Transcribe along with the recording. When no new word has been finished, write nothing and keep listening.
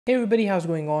Hey everybody, how's it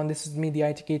going on? This is me, the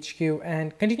ITKHQ,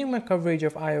 and continuing my coverage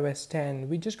of iOS 10,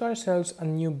 we just got ourselves a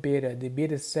new beta, the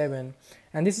beta 7,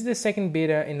 and this is the second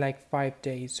beta in like 5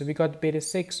 days. So we got beta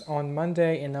 6 on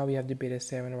Monday, and now we have the beta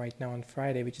 7 right now on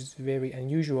Friday, which is very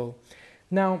unusual.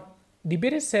 Now, the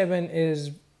beta 7 is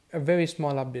a very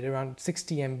small update, around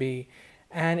 60 MB,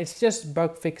 and it's just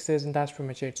bug fixes, and that's pretty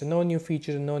much it. So no new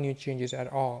features and no new changes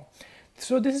at all.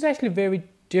 So this is actually very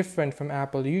different from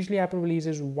Apple. Usually Apple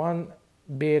releases one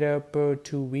beta per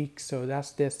 2 weeks, so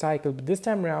that's their cycle, but this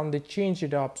time around they changed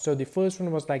it up. So the first one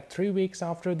was like 3 weeks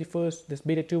after this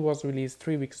beta 2 was released,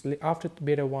 3 weeks after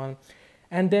beta 1,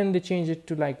 and then they changed it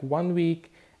to like 1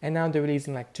 week, and now they're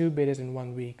releasing like 2 betas in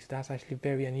 1 week. So that's actually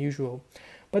very unusual,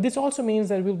 but this also means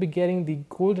that we'll be getting the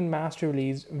golden master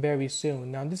release very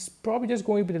soon. Now this is probably just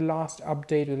going to be the last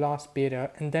update, the last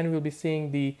beta, and then we'll be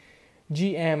seeing the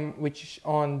GM, which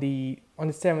on the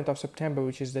 7th of September,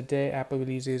 which is the day Apple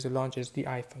releases or launches the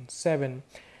iPhone 7.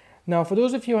 Now, for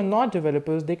those of you who are not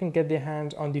developers, they can get their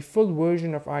hands on the full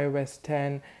version of iOS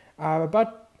 10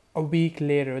 about a week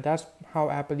later. That's how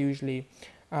Apple usually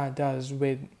does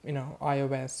with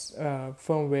iOS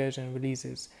firmwares and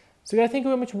releases. So guys, thank you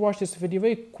very much for watching this video.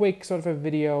 Very quick sort of a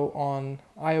video on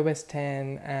iOS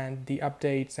 10 and the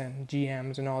updates and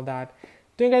GMs and all that.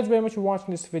 Thank you guys very much for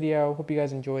watching this video. Hope you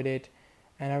guys enjoyed it,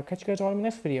 and I'll catch you guys all in the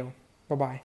next video. Bye bye.